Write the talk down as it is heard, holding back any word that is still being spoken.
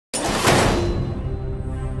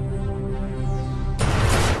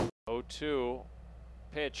0-2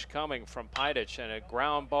 pitch coming from Pitt, and a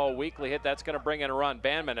ground ball weakly hit. That's going to bring in a run.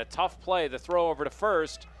 Bandman, a tough play, the throw over to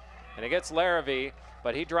first, and it gets Larrabee,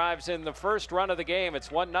 but he drives in the first run of the game. It's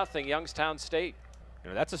 1-0 Youngstown State. You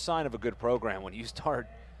know, that's a sign of a good program when you start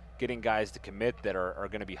getting guys to commit that are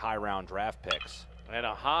going to be high-round draft picks. And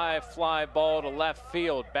a high fly ball to left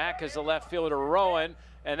field. Back is the left fielder Rowan,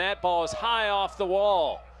 and that ball is high off the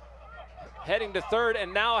wall. Heading to third,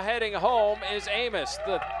 and now heading home is Amos.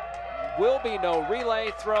 There will be no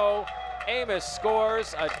relay throw. Amos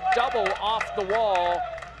scores a double off the wall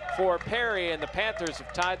for Perry, and the Panthers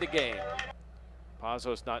have tied the game.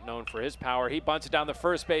 Pazos not known for his power. He bunts it down the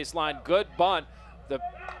first base line. Good bunt. The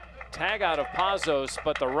tag out of Pazos,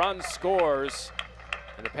 but the run scores,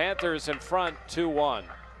 and the Panthers in front 2-1.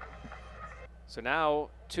 So now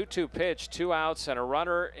 2-2 pitch, 2 outs, and a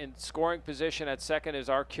runner in scoring position at second is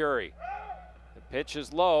Arcuri. The pitch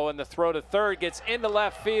is low, and the throw to third gets into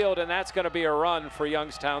left field, and that's going to be a run for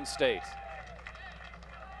Youngstown State.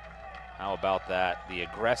 How about that? The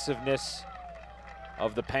aggressiveness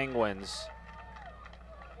of the Penguins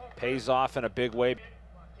pays off in a big way.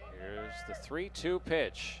 Here's the 3-2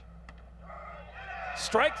 pitch.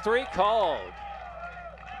 Strike 3 called.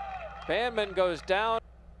 Bandman goes down.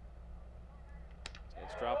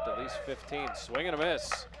 It's dropped at least 15. Swing and a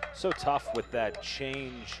miss. So tough with that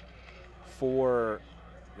change for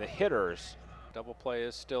the hitters. Double play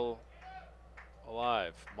is still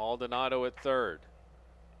alive. Maldonado at third.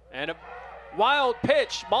 And a wild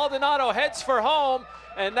pitch. Maldonado heads for home,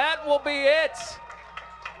 and that will be it.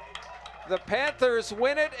 The Panthers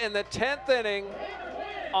win it in the 10th inning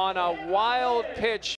on a wild pitch.